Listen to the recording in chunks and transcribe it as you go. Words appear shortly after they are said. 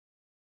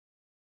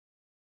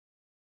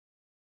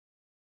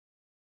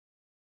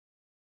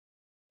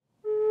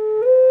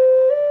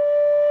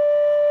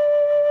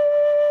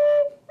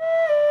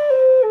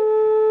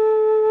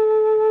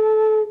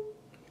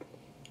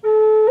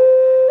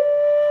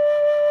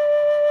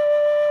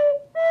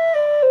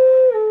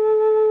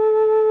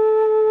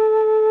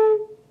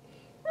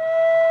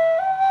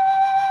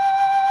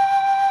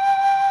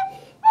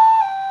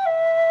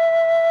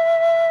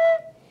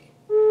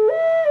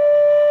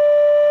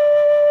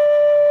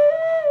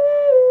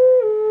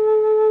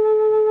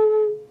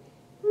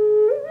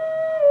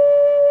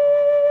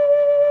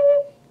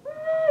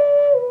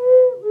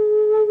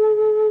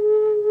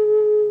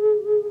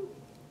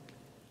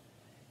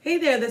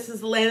this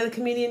is Lana, the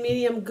Comedian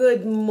Medium.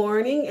 Good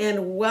morning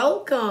and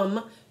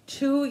welcome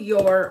to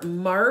your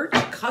March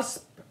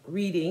Cusp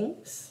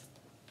readings.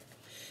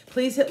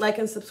 Please hit like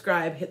and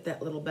subscribe, hit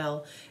that little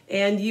bell,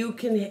 and you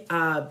can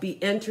be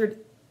entered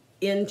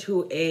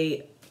into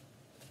a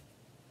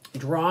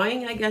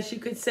drawing, I guess you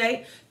could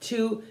say,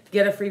 to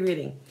get a free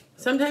reading.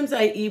 Sometimes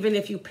even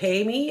if you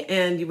pay me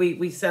and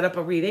we set up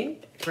a reading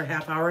for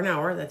half hour, an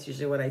hour, that's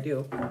usually what I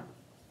do,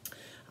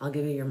 I'll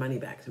give you your money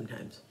back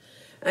sometimes.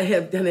 I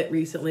have done it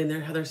recently, and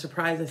they're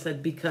surprised. I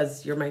said,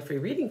 because you're my free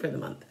reading for the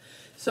month.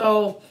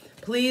 So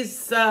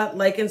please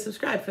like and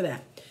subscribe for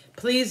that.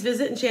 Please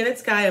visit Enchanted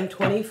Sky. I'm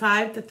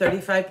 25 to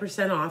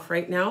 35% off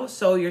right now.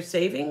 So you're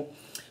saving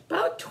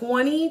about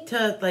 $20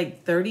 to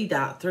like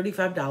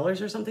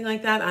 $35 or something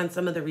like that on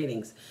some of the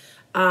readings.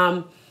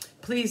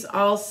 Please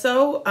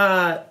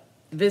also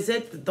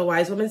visit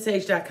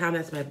thewisewomensage.com.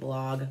 That's my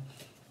blog.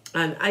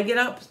 And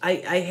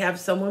I have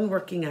someone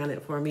working on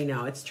it for me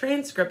now. It's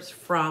transcripts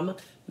from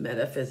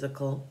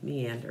Metaphysical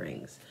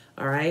Meanderings.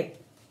 All right.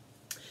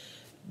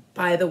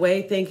 By the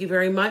way, thank you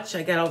very much.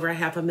 I got over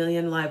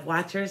 500,000 live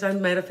watchers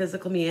on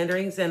Metaphysical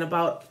Meanderings, and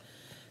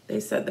they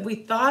said that we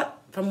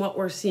thought from what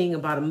we're seeing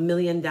about 1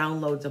 million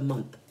downloads a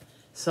month.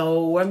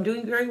 So I'm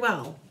doing very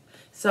well.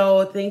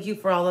 So thank you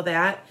for all of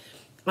that.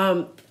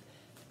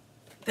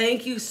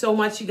 Thank you so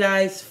much, you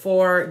guys,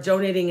 for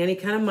donating any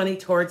kind of money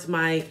towards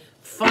my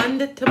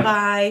fund to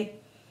buy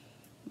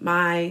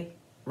my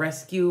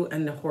rescue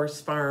and the horse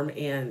farm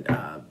and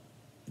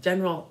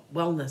general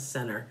wellness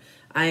center.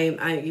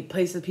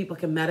 Places people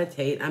can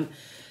meditate.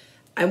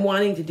 I'm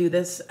wanting to do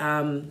this.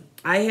 I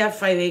have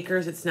 5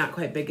 acres. It's not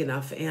quite big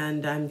enough,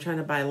 and I'm trying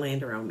to buy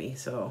land around me.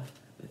 So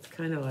that's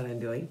kind of what I'm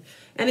doing.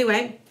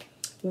 Anyway,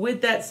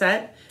 with that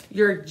said,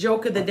 your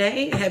joke of the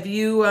day. Have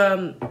you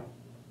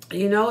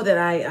you know that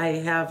I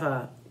have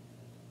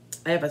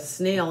a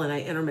snail, and I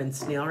enter him in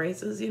snail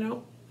races, you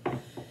know,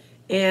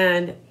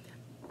 and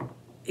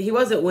he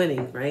wasn't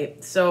winning,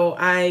 right? So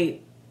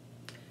I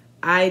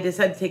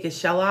decided to take his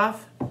shell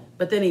off,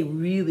 but then he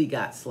really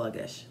got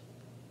sluggish.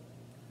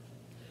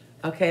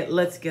 Okay,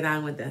 let's get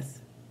on with this.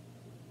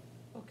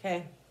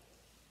 Okay.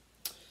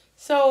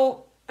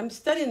 So I'm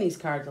studying these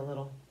cards a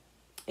little,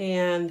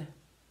 and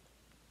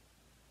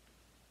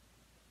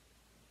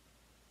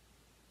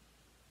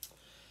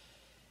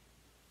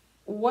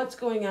what's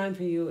going on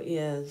for you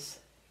is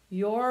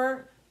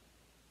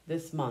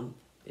this month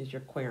is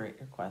your querent,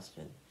 your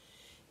question,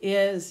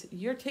 is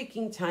you're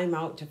taking time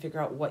out to figure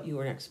out what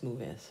your next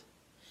move is.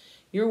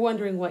 You're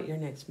wondering what your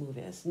next move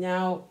is.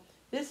 Now,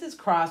 this is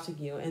crossing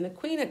you, and the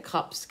Queen of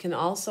Cups can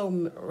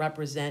also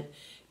represent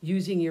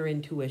using your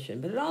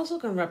intuition, but it also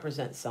can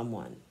represent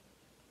someone,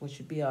 which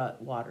would be a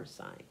water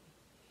sign.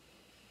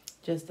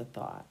 Just a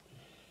thought.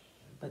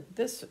 But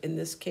in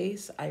this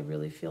case, I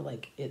really feel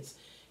like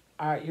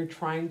you're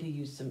trying to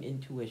use some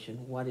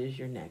intuition. What is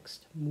your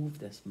next move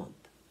this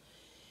month?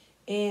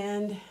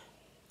 And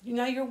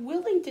you're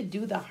willing to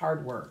do the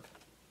hard work.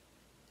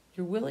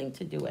 You're willing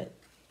to do it.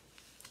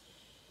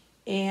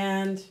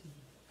 And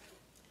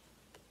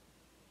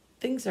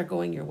things are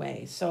going your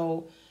way.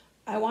 So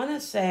I want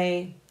to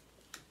say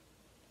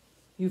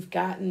you've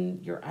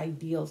gotten your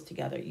ideals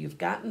together. You've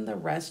gotten the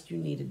rest you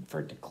needed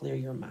to clear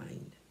your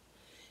mind.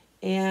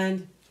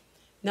 And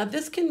now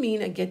this can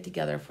mean a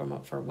get-together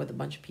with a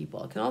bunch of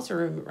people. It can also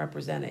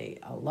represent a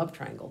love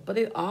triangle. But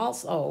it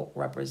also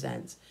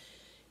represents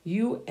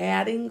you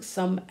adding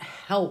some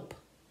help,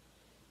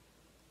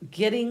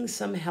 getting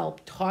some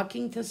help,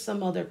 talking to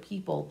some other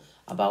people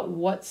about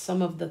what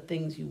some of the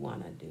things you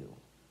want to do.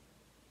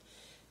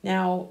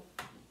 Now,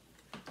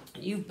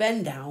 you've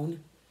been down,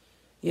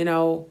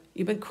 you've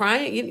been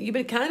crying, you've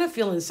been kind of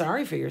feeling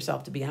sorry for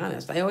yourself, to be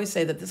honest. I always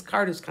say that this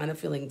card is kind of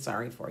feeling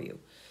sorry for you.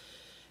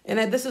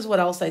 And this is what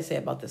else I say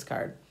about this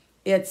card.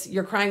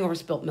 You're crying over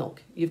spilt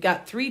milk. You've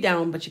got 3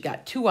 down, but you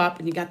got 2 up,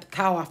 and you got the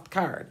cow off the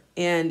card.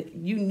 And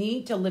you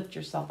need to lift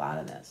yourself out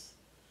of this.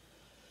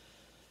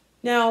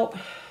 Now,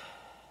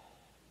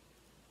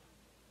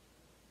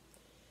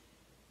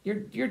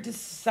 you're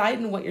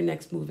deciding what your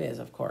next move is,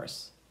 of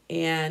course.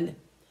 And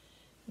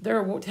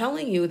they're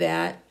telling you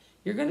that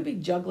you're going to be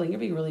juggling. You're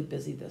going to be really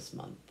busy this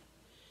month.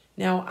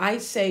 Now, I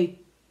say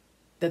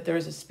that there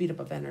is a speed up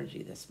of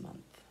energy this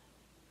month.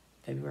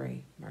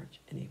 February, March,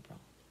 and April.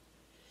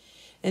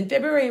 And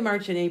February,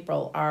 March, and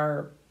April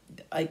are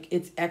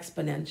it's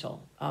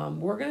exponential.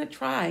 We're going to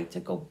try to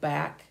go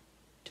back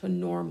to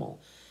normal.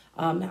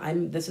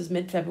 This is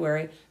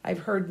mid-February.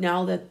 I've heard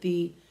now that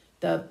the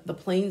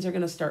planes are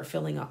going to start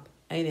filling up.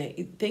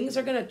 And things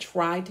are going to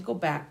try to go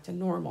back to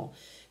normal.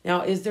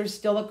 Now, is there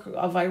still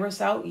a virus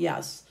out?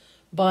 Yes.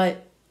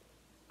 But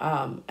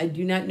I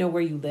do not know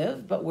where you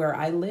live, but where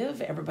I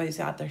live, everybody's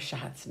got their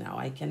shots now.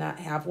 I cannot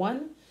have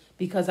one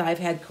because I've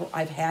had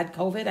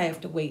COVID. I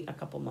have to wait a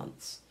couple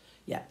months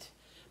yet.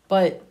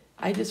 But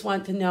I just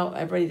want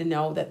everybody to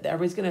know that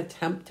everybody's going to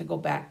attempt to go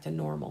back to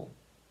normal.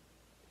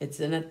 It's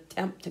an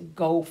attempt to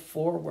go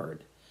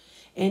forward.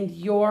 And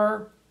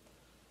you're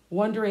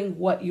wondering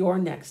what your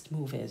next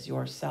move is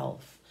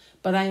yourself.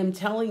 But I am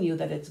telling you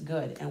that it's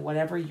good. And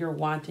whatever you're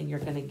wanting, you're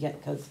going to get.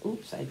 Because,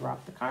 oops, I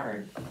dropped the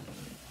card.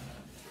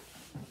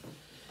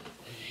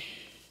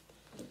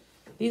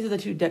 These are the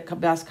two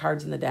best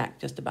cards in the deck,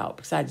 just about,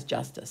 besides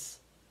Justice.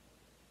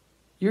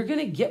 You're going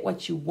to get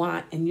what you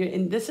want.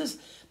 And this is,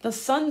 the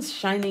sun's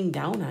shining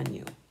down on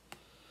you.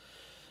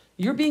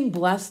 You're being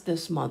blessed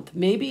this month.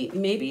 Maybe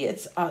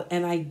it's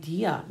an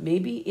idea.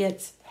 Maybe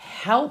it's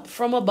help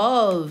from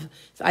above.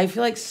 I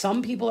feel like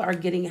some people are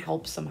getting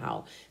help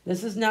somehow.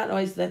 This is not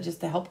always that just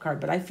the help card,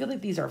 but I feel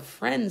like these are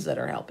friends that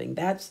are helping.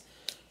 There's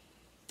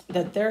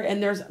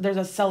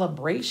a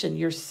celebration.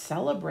 You're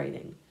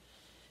celebrating.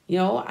 You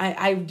know,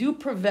 I do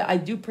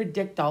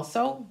predict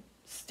also,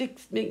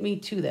 make me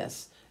to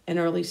this, in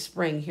early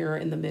spring here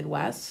in the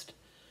Midwest.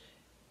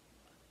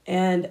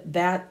 And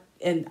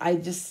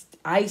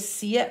I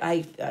see it.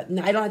 I don't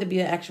have to be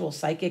an actual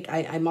psychic.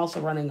 I'm also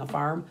running a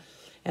farm,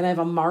 and I have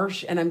a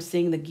marsh, and I'm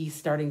seeing the geese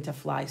starting to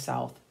fly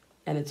south.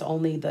 And it's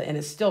and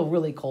it's still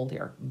really cold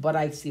here, but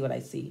I see what I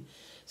see.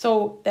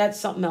 So that's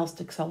something else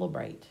to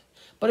celebrate.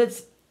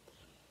 But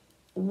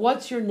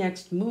what's your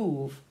next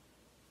move?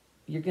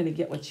 You're going to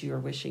get what you're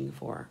wishing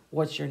for.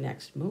 What's your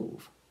next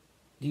move?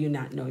 Do you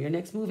not know your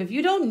next move? If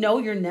you don't know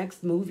your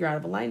next move, you're out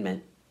of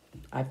alignment.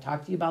 I've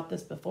talked to you about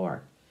this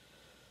before.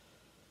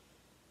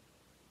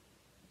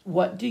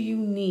 What do you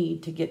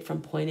need to get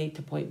from point A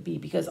to point B?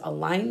 Because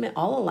alignment,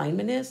 all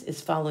alignment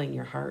is following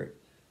your heart.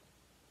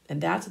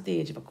 And that's what the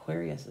age of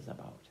Aquarius is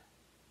about.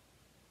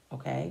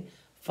 Okay?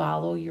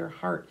 Follow your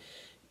heart.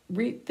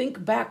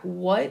 Think back,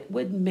 what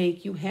would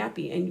make you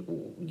happy?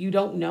 And you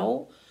don't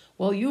know?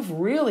 Well, you've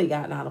really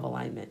gotten out of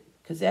alignment.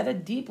 Because at a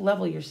deep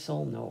level, your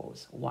soul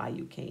knows why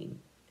you came.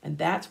 And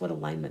that's what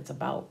alignment's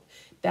about.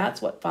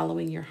 That's what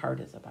following your heart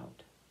is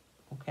about.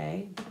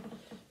 Okay?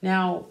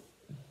 Now,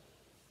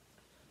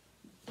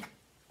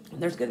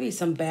 there's going to be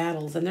some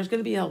battles, and there's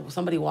going to be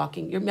somebody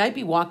walking. You might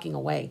be walking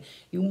away.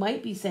 You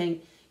might be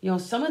saying, you know,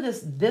 some of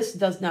this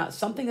does not,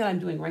 something that I'm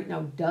doing right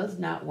now does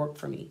not work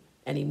for me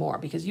anymore,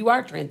 because you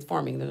are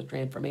transforming. There's a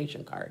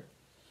transformation card.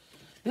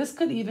 This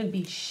could even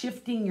be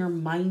shifting your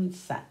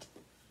mindset.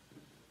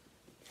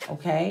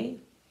 Okay?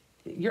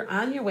 You're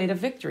on your way to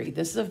victory.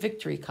 This is a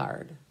victory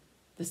card.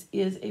 This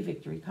is a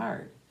victory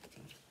card.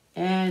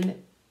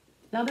 And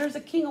now there's a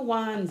King of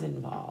Wands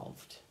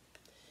involved.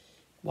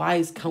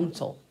 Wise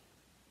counsel.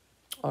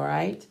 All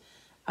right?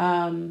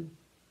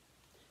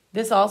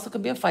 This also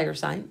could be a fire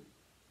sign.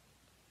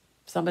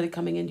 Somebody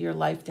coming into your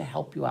life to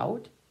help you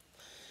out.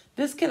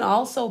 This can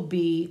also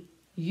be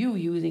you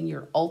using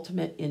your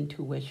ultimate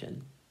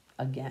intuition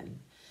again.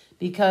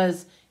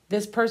 Because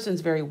this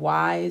person's very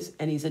wise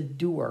and he's a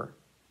doer.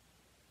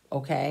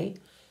 Okay?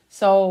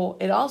 So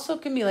it also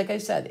can be, like I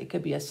said, it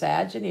could be a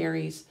Sag and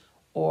Aries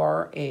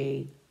or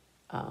a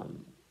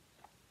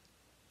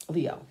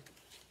Leo.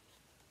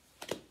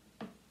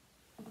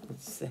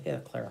 Let's hit a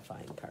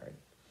clarifying card.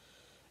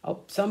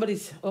 Oh,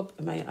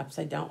 am I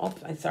upside down? Oh,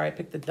 I'm sorry, I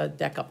picked the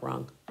deck up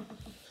wrong.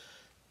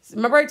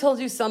 Remember I told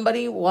you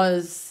somebody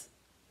was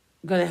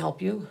going to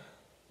help you?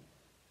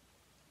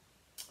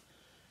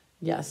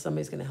 Yes,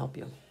 somebody's going to help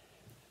you.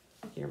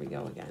 Here we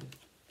go again.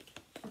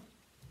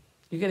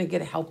 You're going to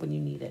get help when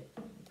you need it.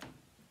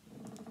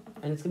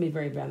 And it's going to be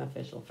very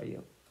beneficial for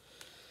you.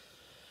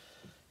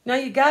 Now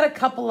you got a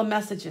couple of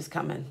messages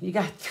coming. You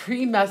got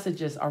 3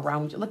 messages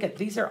around you. Look at,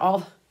 these are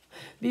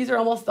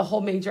almost the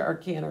whole major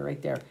arcana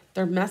right there.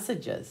 They're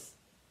messages.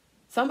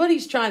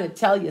 Somebody's trying to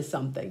tell you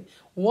something.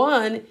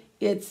 One,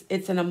 it's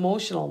an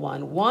emotional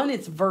one. One,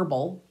 it's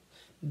verbal.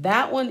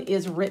 That one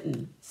is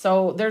written.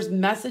 So there's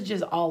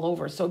messages all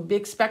over. So be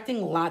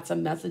expecting lots of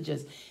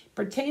messages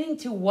pertaining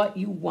to what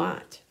you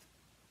want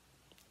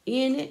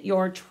in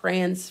your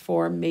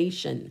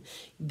transformation.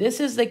 This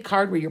is the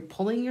card where you're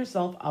pulling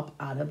yourself up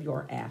out of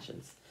your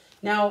ashes.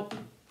 Now,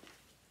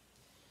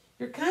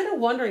 you're kind of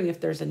wondering if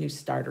there's a new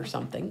start or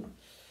something.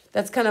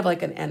 That's kind of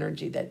like an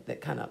energy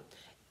that kind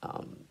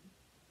of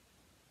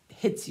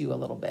hits you a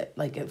little bit,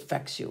 like it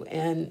affects you.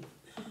 And,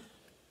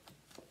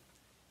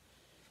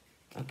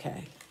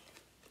 okay.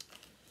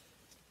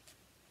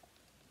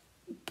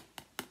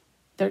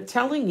 They're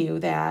telling you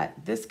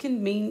that this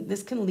can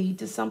lead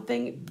to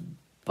something,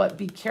 but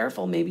be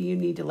careful. Maybe you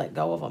need to let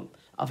go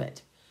of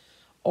it,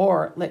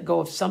 or let go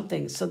of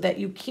something so that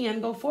you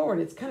can go forward.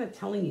 It's kind of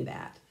telling you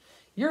that.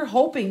 You're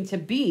hoping to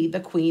be the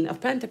Queen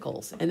of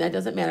Pentacles. And that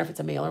doesn't matter if it's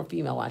a male or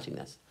female watching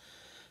this.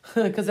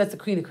 Because that's the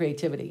Queen of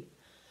Creativity.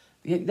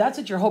 That's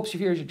what your hopes, your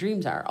fears, your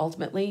dreams are.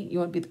 Ultimately, you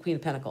want to be the Queen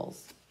of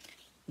Pentacles.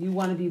 You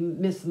want to be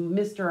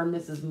Mr. or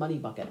Mrs. Money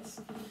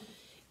Buckets.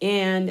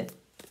 And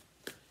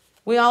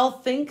we all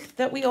think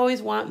that we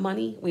always want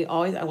money.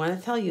 I want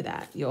to tell you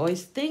that. You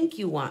always think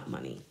you want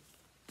money.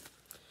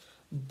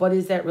 But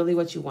is that really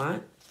what you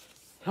want?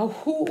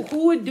 Who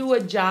would do a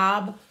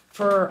job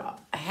for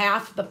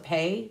half the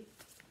pay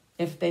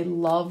if they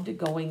loved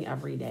going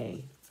every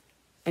day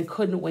and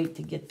couldn't wait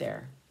to get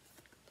there?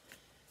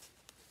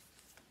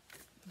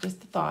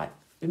 Just a thought.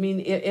 I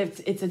mean,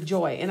 it's a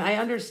joy. And I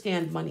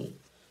understand money.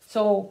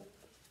 So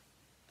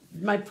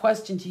my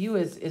question to you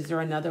is there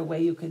another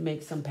way you can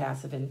make some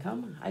passive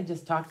income? I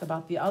just talked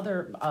about the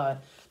other,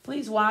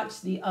 please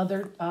watch the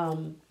other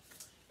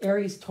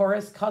Aries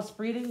Taurus cusp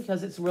reading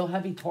because it's real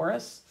heavy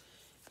Taurus.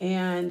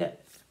 And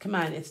come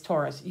on, it's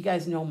Taurus. You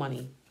guys know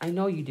money. I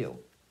know you do.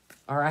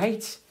 All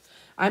right?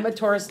 I'm a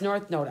Taurus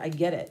North Node. I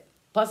get it.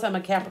 Plus, I'm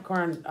a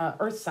Capricorn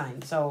Earth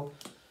sign. So,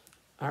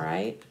 all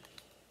right?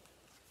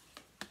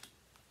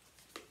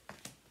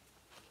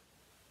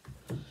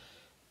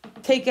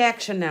 Take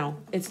action now.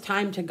 It's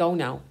time to go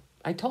now.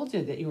 I told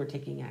you that you were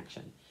taking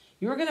action.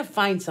 You're going to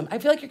find I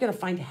feel like you're going to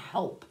find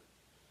help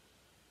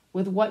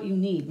with what you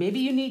need. Maybe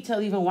you need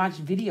to even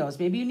watch videos.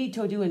 Maybe you need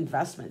to do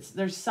investments.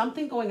 There's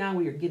something going on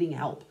where you're getting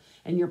help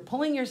and you're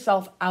pulling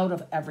yourself out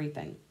of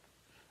everything.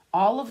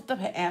 All of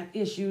the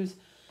issues,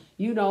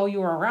 you know, you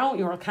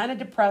were kind of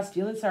depressed,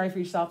 feeling sorry for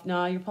yourself.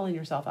 No, you're pulling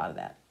yourself out of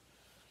that.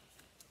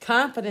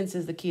 Confidence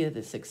is the key to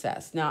the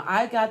success. Now,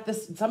 I got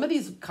this. Some of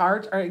these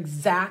cards are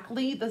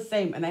exactly the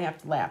same, and I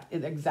have to laugh.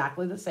 It's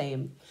exactly the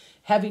same.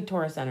 Heavy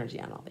Taurus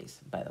energy on all these,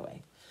 by the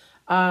way.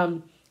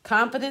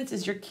 Confidence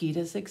is your key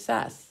to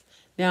success.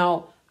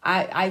 Now,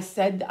 I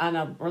said on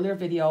an earlier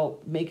video,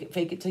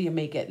 fake it till you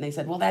make it. And they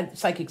said, well, that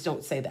psychics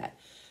don't say that.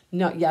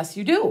 No, yes,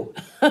 you do.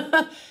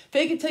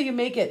 Fake it till you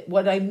make it.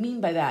 What I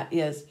mean by that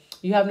is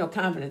you have no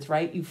confidence,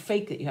 right? You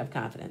fake that you have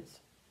confidence.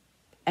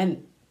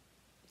 And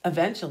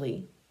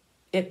eventually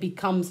it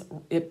becomes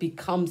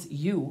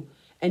you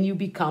and you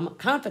become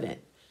confident.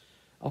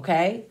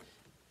 Okay?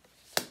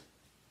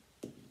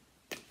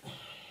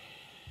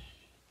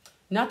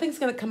 Nothing's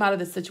going to come out of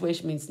this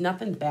situation means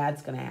nothing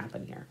bad's going to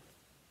happen here.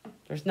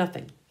 There's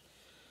nothing.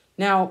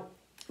 Now,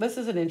 this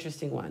is an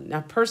interesting one.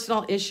 Now,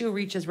 personal issue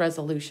reaches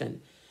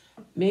resolution.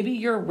 Maybe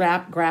you're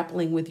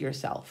grappling with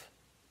yourself.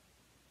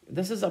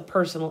 This is a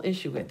personal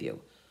issue with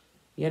you.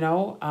 You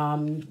know,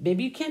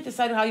 maybe you can't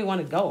decide how you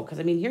want to go. Because,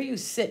 I mean, here you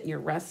sit and you're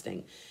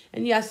resting.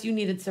 And yes, you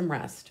needed some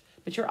rest.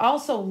 But you're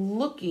also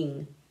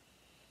looking,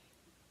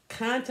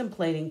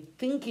 contemplating,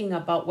 thinking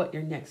about what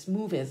your next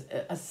move is.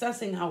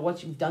 Assessing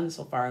what you've done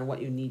so far and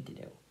what you need to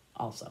do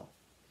also.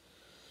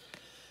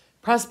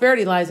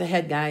 Prosperity lies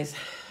ahead, guys.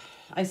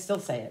 I still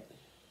say it.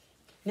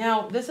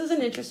 Now, this is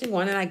an interesting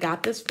one, and I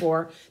got this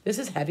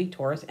is heavy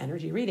Taurus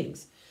energy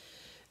readings.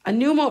 A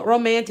new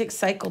romantic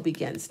cycle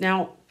begins.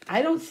 Now,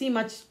 I don't see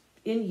much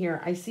in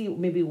here. I see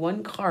maybe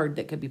one card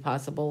that could be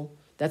possible.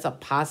 That's a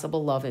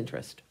possible love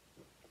interest.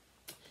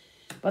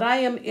 But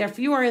if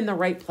you are in the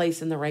right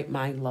place, in the right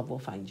mind, love will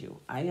find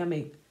you. I am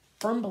a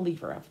firm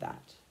believer of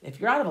that. If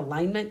you're out of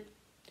alignment,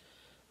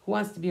 who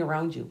wants to be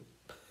around you?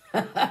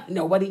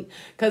 Nobody,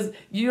 because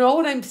you know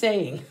what I'm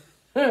saying.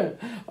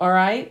 All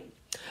right?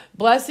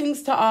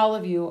 Blessings to all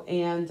of you,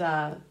 and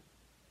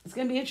it's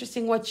going to be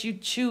interesting what you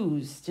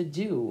choose to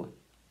do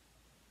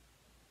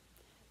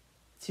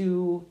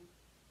to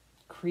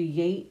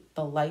create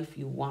the life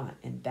you want,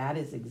 and that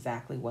is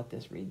exactly what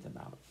this reads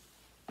about.